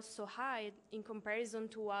are not so high in comparison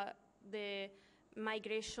to the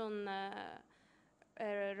migration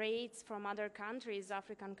rates from other countries,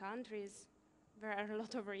 African countries. There are a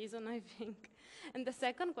lot of reasons, I think. And the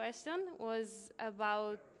second question was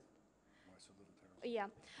about, Why so little terrorism? yeah,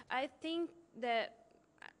 I think that,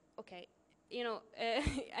 okay,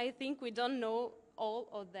 I think we don't know all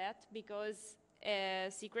of that because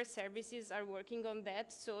secret services are working on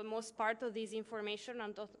that, so most part of this information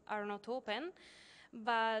are not open.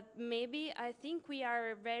 But maybe I think we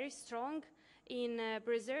are very strong in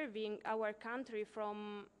preserving our country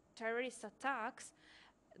from terrorist attacks.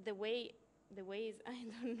 The ways I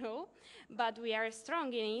don't know, but we are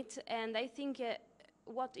strong in it, and I think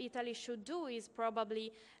what Italy should do is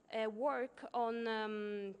probably work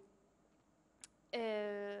on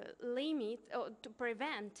limit or to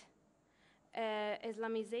prevent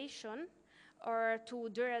Islamization, or to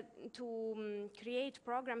create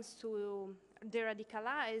programs to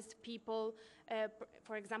de-radicalize people,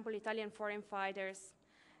 for example, Italian foreign fighters.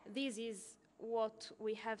 This is what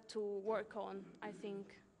we have to work on, I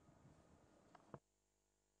think.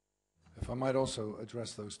 If I might also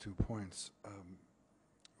address those 2 points.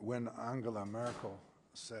 When Angela Merkel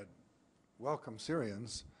said, "Welcome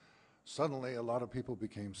Syrians," suddenly a lot of people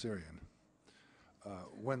became Syrian.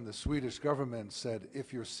 When the Swedish government said,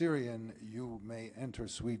 "If you're Syrian, you may enter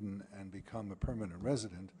Sweden and become a permanent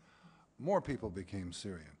resident," more people became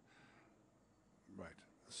Syrian. Right.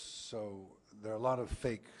 So there are a lot of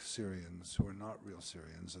fake Syrians who are not real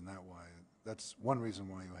Syrians, and that's one reason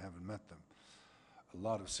why you haven't met them. A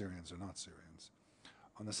lot of Syrians are not Syrians.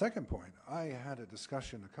 On the second point, I had a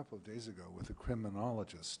discussion a couple of days ago with a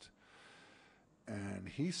criminologist, and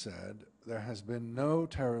he said there has been no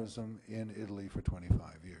terrorism in Italy for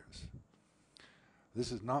 25 years.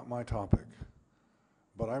 This is not my topic,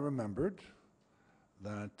 but I remembered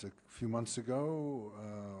that a few months ago,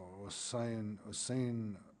 Hussein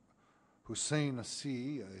Hussein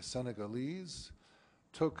Assi, a Senegalese,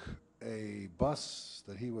 took a bus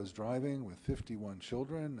that he was driving with 51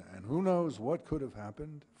 children, and who knows what could have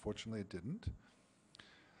happened. Fortunately, it didn't.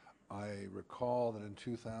 I recall that in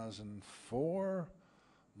 2004,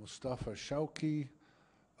 Mustafa Shauki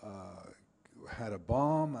had a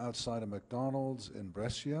bomb outside a McDonald's in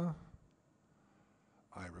Brescia.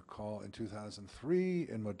 I recall in 2003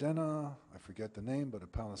 in Modena, I forget the name, but a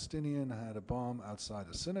Palestinian had a bomb outside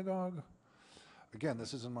a synagogue. Again,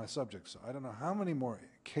 this isn't my subject, so I don't know how many more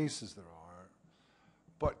cases there are,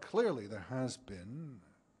 but clearly there has been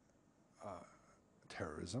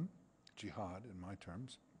terrorism, jihad in my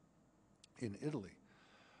terms, in Italy.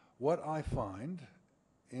 What I find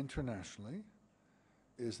internationally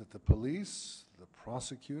is that the police, the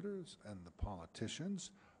prosecutors, and the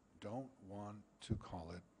politicians don't want to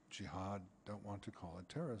call it jihad, don't want to call it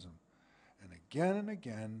terrorism. And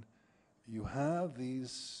again, you have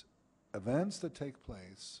these events that take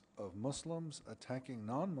place of Muslims attacking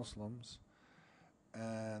non-Muslims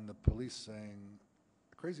and the police saying,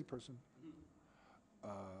 a crazy person,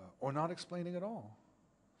 or not explaining at all.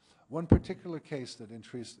 One particular case that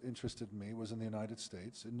interested me was in the United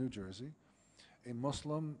States, in New Jersey. A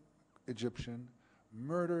Muslim Egyptian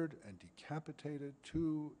murdered and decapitated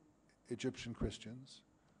 2 Egyptian Christians,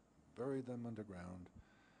 buried them underground.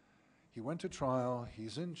 He went to trial,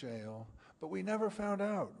 he's in jail, but we never found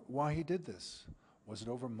out why he did this. Was it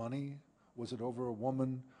over money? Was it over a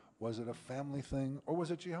woman? Was it a family thing? Or was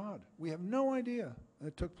it jihad? We have no idea.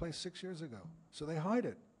 It took place 6 years ago. So they hide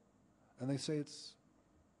it. And they say it's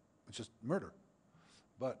just murder.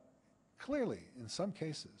 But clearly, in some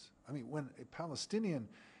cases, I mean, when a Palestinian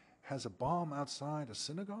has a bomb outside a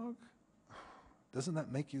synagogue, doesn't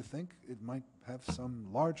that make you think it might have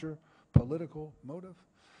some larger political motive?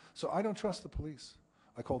 So I don't trust the police.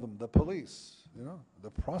 I call them the police, you know,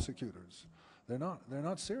 the prosecutors. They're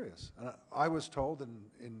not serious. And I was told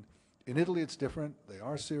in Italy it's different. They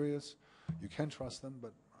are serious. You can trust them,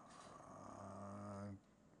 but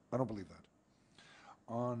I don't believe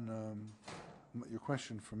that. On your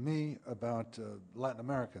question for me about Latin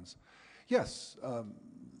Americans, yes,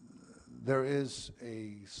 there is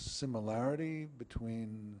a similarity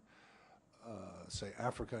between, say,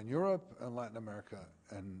 Africa and Europe and Latin America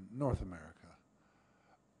and North America.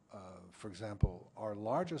 For example, our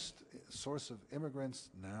largest source of immigrants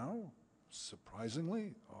now,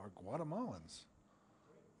 surprisingly, are Guatemalans.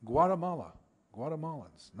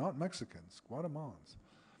 Guatemalans, not Mexicans, Guatemalans.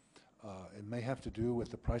 It may have to do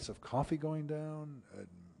with the price of coffee going down,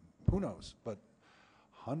 who knows, but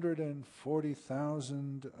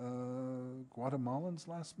 140,000 Guatemalans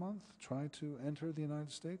last month tried to enter the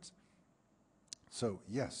United States. So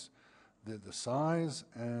yes, the size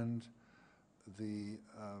and the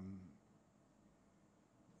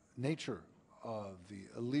nature of the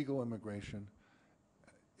illegal immigration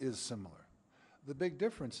is similar. The big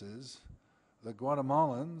difference is the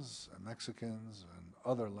Guatemalans, and Mexicans, and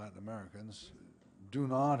other Latin Americans do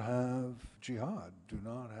not have jihad, do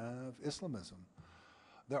not have Islamism.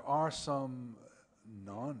 There are some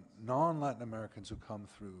non-Latin Americans who come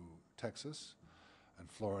through Texas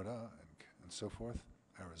and Florida and so forth,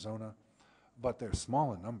 Arizona, but they're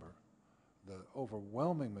small in number. The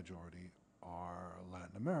overwhelming majority are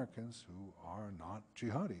Latin Americans who are not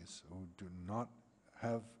jihadis, who do not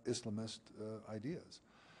have Islamist ideas.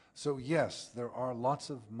 So yes, there are lots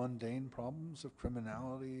of mundane problems of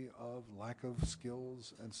criminality, of lack of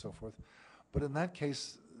skills, and so forth. But in that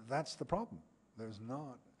case, that's the problem. There's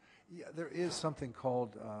not. Yeah, there is something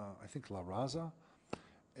called, I think, La Raza,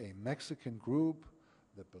 a Mexican group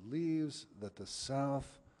that believes that the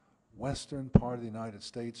southwestern part of the United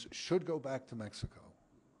States should go back to Mexico.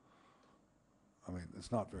 I mean,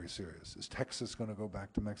 it's not very serious. Is Texas going to go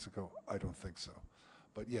back to Mexico? I don't think so.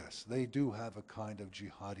 But yes, they do have a kind of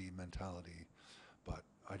jihadi mentality, but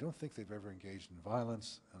I don't think they've ever engaged in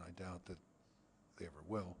violence, and I doubt that they ever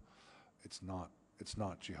will. It's not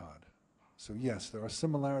jihad. So yes, there are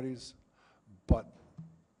similarities, but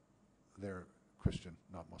they're Christian,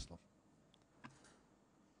 not Muslim.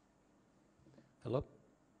 Hello.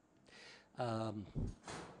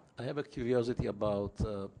 I have a curiosity about,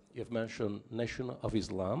 you've mentioned Nation of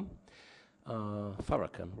Islam,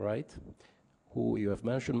 Farrakhan, right? Who you have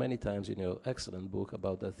mentioned many times in your excellent book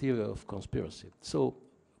about the theory of conspiracy. So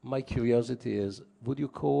my curiosity is, would you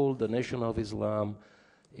call the Nation of Islam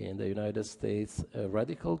in the United States a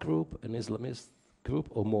radical group, an Islamist group,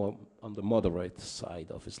 or more on the moderate side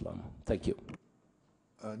of Islam? Thank you.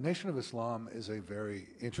 Nation of Islam is a very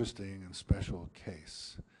interesting and special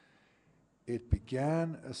case. It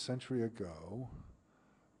began a century ago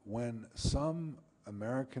when some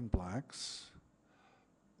American blacks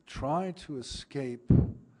try to escape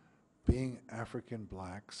being African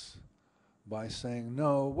blacks by saying,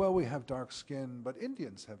 no, well, we have dark skin, but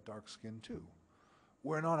Indians have dark skin too.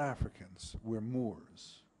 We're not Africans, we're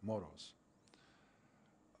Moors, Moros.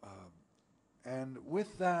 And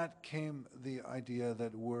with that came the idea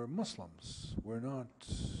that we're Muslims, we're not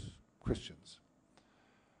Christians.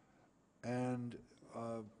 And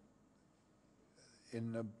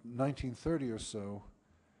in 1930 or so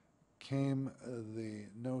came the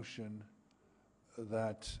notion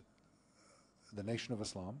that the Nation of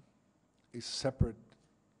Islam, a separate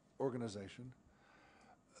organization,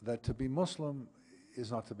 that to be Muslim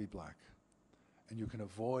is not to be black. And you can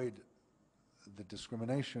avoid the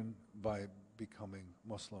discrimination by becoming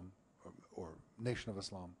Muslim or Nation of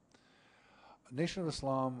Islam. Nation of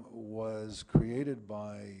Islam was created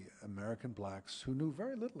by American blacks who knew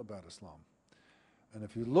very little about Islam. And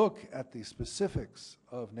if you look at the specifics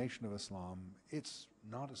of Nation of Islam, it's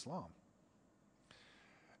not Islam.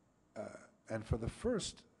 And for the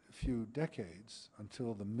first few decades,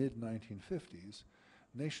 until the mid-1950s,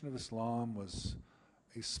 Nation of Islam was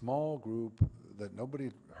a small group that nobody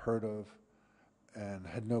had heard of and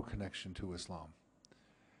had no connection to Islam.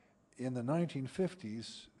 In the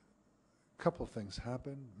 1950s, a couple of things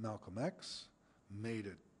happened. Malcolm X made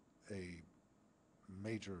it a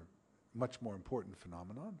major, much more important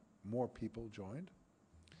phenomenon. More people joined.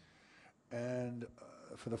 And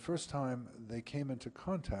for the first time, they came into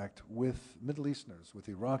contact with Middle Easterners, with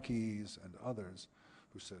Iraqis and others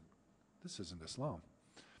who said, this isn't Islam.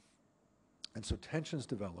 And so tensions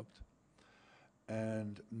developed,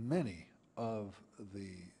 and many of the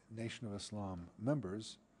Nation of Islam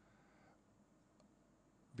members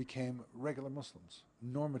became regular Muslims,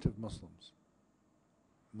 normative Muslims,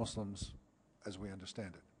 Muslims as we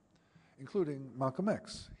understand it, including Malcolm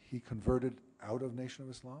X. He converted out of Nation of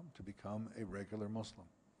Islam to become a regular Muslim.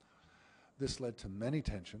 This led to many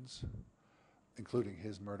tensions, including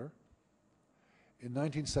his murder. In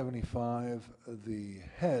 1975, the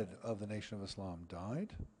head of the Nation of Islam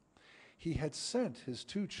died. He had sent his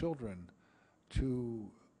two children to,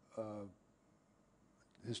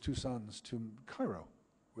 his two sons to Cairo,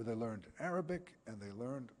 where they learned Arabic and they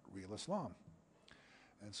learned real Islam.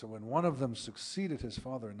 And so when one of them succeeded his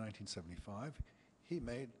father in 1975, he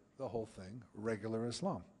made the whole thing regular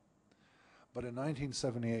Islam. But in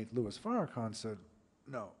 1978, Louis Farrakhan said,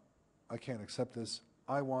 no, I can't accept this.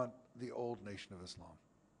 I want the old Nation of Islam.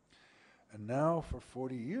 And now for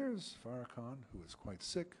 40 years, Farrakhan, who is quite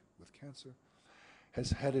sick with cancer,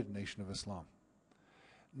 has headed Nation of Islam.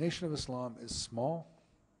 Nation of Islam is small.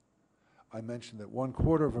 I mentioned that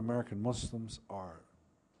 1/4 of American Muslims are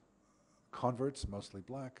converts, mostly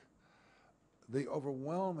black. The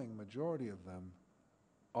overwhelming majority of them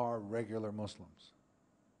are regular Muslims.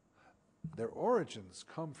 Their origins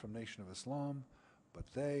come from Nation of Islam,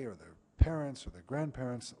 but they or their parents or their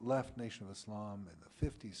grandparents left Nation of Islam in the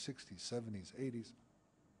 50s, 60s, 70s, 80s,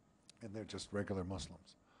 and they're just regular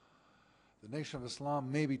Muslims. The Nation of Islam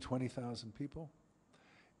may be 20,000 people.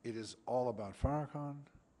 It is all about Farrakhan.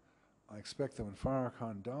 I expect that when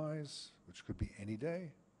Farrakhan dies, which could be any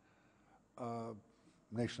day,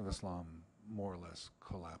 Nation of Islam more or less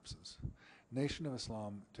collapses. Nation of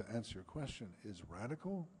Islam, to answer your question, is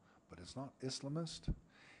radical, but it's not Islamist.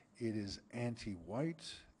 It is anti-white.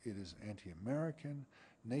 It is anti-American.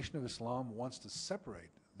 Nation of Islam wants to separate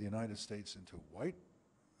the United States into white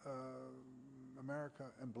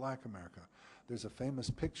America and black America. There's a famous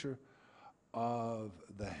picture of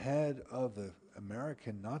the head of the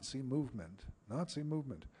American Nazi movement,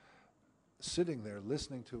 sitting there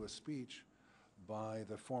listening to a speech by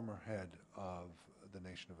the former head of the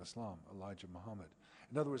Nation of Islam, Elijah Muhammad.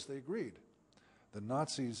 In other words, they agreed. The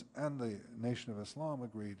Nazis and the Nation of Islam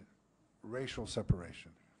agreed racial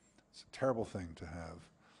separation. It's a terrible thing to have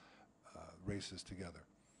races together.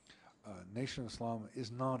 Nation of Islam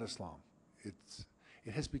is not Islam.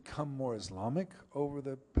 It has become more Islamic over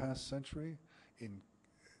the past century.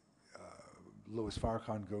 Louis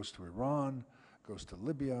Farrakhan goes to Iran, goes to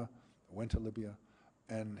Libya, went to Libya,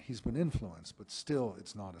 and he's been influenced, but still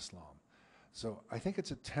it's not Islam. So I think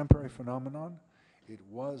it's a temporary phenomenon. It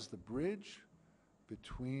was the bridge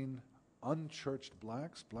between unchurched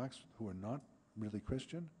blacks who are not really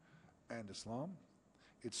Christian, and Islam.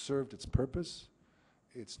 It served its purpose.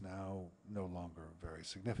 It's now no longer very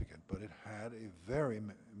significant, but it had a very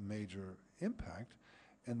major impact,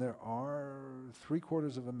 and there are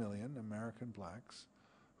 750,000 American blacks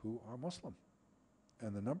who are Muslim,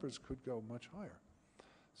 and the numbers could go much higher.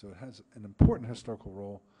 So it has an important historical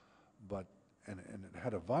role, but and it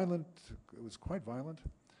had it was quite violent,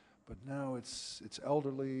 But now it's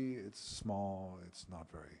elderly, it's small, it's not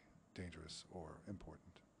very dangerous or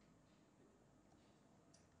important.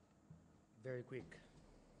 Very quick.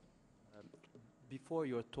 Before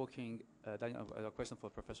you were talking, Daniel, a question for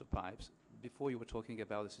Professor Pipes. Before you were talking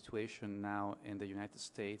about the situation now in the United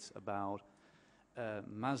States about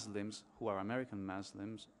Muslims who are American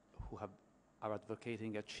Muslims who are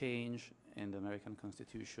advocating a change in the American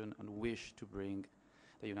Constitution and wish to bring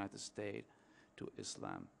the United States to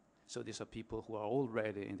Islam. So these are people who are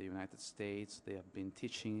already in the United States. They have been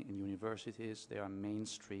teaching in universities. They are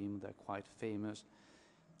mainstream. They're quite famous.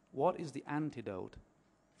 What is the antidote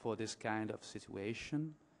for this kind of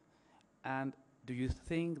situation? And do you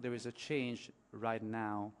think there is a change right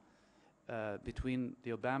now between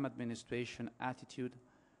the Obama administration attitude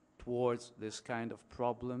towards this kind of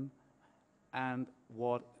problem and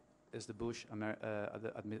what is the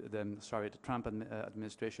Trump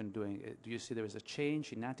administration doing? Do you see there is a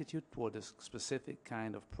change in attitude toward this specific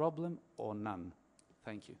kind of problem or none?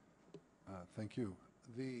 Thank you. Thank you.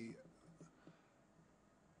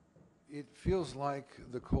 It feels like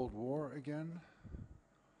the Cold War again,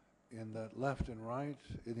 in that left and right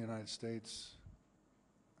in the United States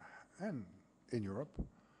and in Europe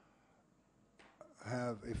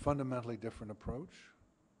have a fundamentally different approach.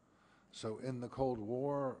 So in the Cold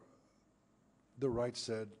War, the right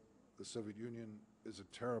said the Soviet Union is a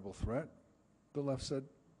terrible threat. The left said,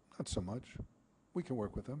 not so much. We can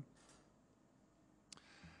work with them.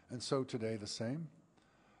 And so today the same.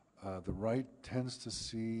 The right tends to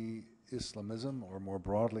see Islamism, or more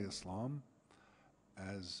broadly Islam,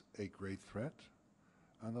 as a great threat.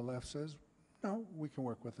 And the left says, no, we can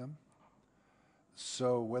work with them.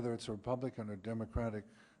 So whether it's a Republican or Democratic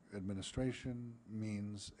administration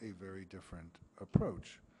means a very different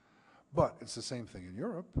approach. But it's the same thing in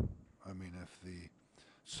Europe. I mean, if the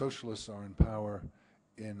socialists are in power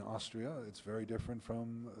in Austria, it's very different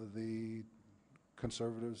from the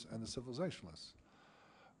conservatives and the civilizationalists.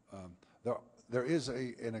 There is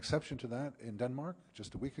an exception to that in Denmark.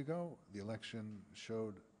 Just a week ago, the election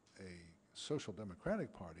showed a social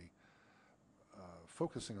democratic party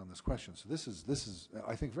focusing on this question. So this is,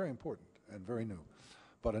 I think, very important and very new.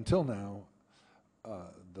 But until now,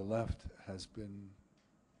 the left has been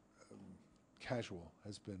casual,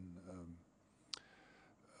 has been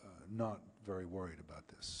not very worried about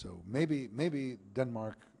this. So maybe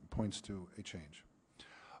Denmark points to a change.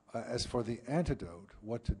 As for the antidote,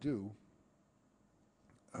 what to do,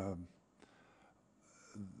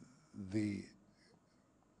 the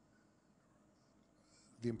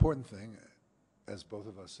important thing, as both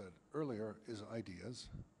of us said earlier, is ideas.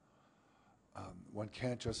 One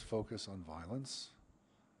can't just focus on violence.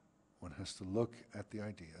 One has to look at the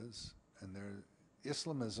ideas. And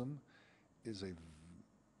Islamism is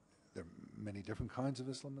there are many different kinds of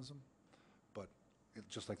Islamism, but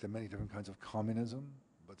just like there are many different kinds of communism,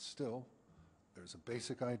 but still, there's a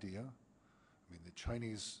basic idea. I mean, the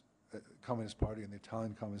Chinese Communist Party and the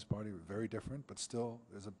Italian Communist Party are very different, but still,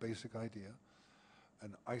 there's a basic idea.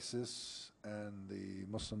 And ISIS and the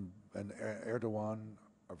Muslim and Erdogan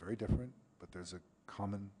are very different, but there's a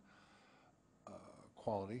common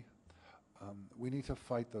quality. We need to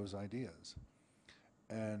fight those ideas.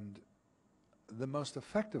 And the most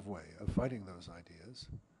effective way of fighting those ideas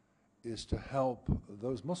is to help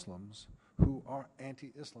those Muslims who are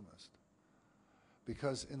anti-Islamist.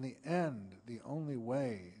 Because in the end, the only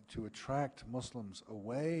way to attract Muslims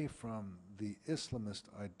away from the Islamist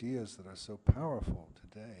ideas that are so powerful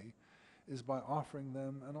today is by offering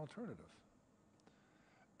them an alternative.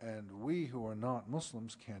 And we who are not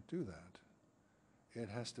Muslims can't do that. It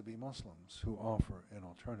has to be Muslims who offer an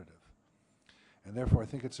alternative. And therefore, I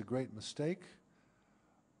think it's a great mistake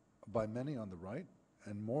by many on the right,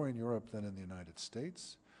 and more in Europe than in the United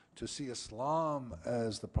States, to see Islam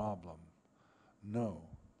as the problem. No.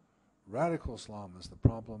 Radical Islam is the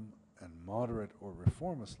problem, and moderate or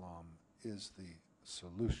reform Islam is the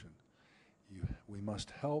solution. We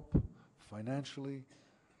must help financially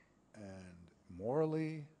and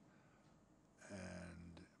morally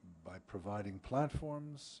and by providing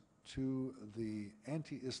platforms to the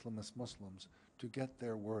anti-Islamist Muslims to get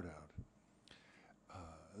their word out.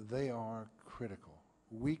 They are critical.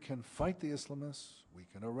 We can fight the Islamists, we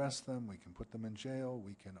can arrest them, we can put them in jail,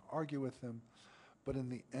 we can argue with them, but in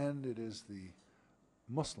the end it is the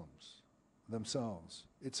Muslims themselves.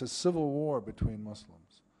 It's a civil war between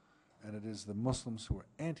Muslims, and it is the Muslims who are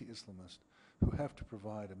anti-Islamist who have to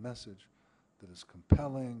provide a message that is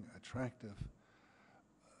compelling, attractive,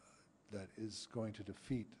 that is going to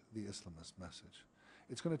defeat the Islamist message.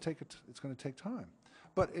 It's going to take time.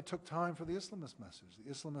 But it took time for the Islamist message.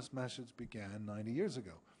 The Islamist message began 90 years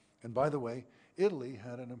ago. And by the way, Italy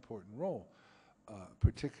had an important role,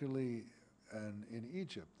 particularly in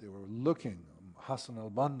Egypt. They were looking, Hassan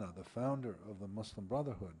al-Banna, the founder of the Muslim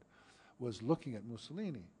Brotherhood, was looking at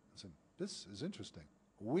Mussolini and said, this is interesting.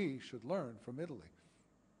 We should learn from Italy.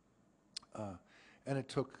 And it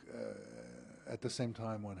took, at the same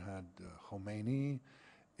time, one had Khomeini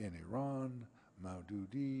in Iran,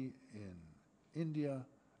 Maududi in India,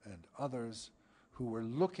 and others who were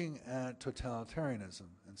looking at totalitarianism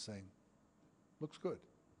and saying, looks good.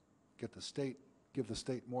 Get the state, give the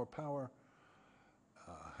state more power,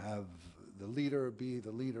 have the leader be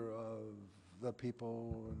the leader of the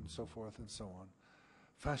people, and so forth and so on.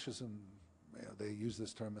 Fascism, they use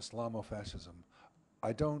this term Islamofascism.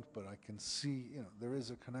 I don't, but I can see, there is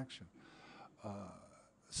a connection.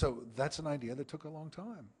 So that's an idea that took a long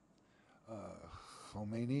time.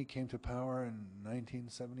 Khomeini came to power in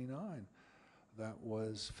 1979. That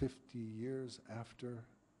was 50 years after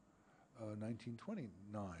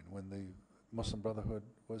 1929, when the Muslim Brotherhood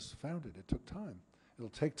was founded. It took time. It'll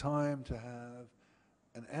take time to have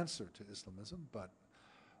an answer to Islamism, but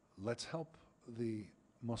let's help the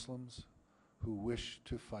Muslims who wish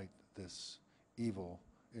to fight this evil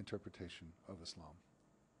interpretation of Islam.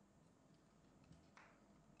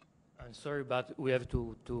 I'm sorry, but we have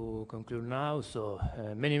to conclude now. So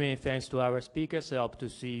many, many thanks to our speakers. I hope to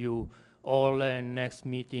see you all in next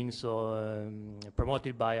meeting, so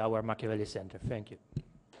promoted by our Machiavelli Center. Thank you.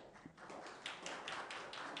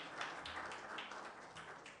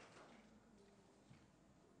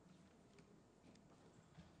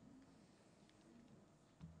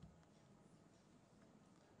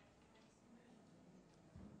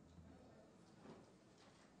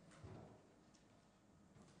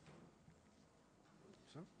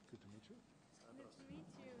 So, good to meet you. Good to meet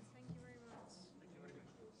you. Thank you very much.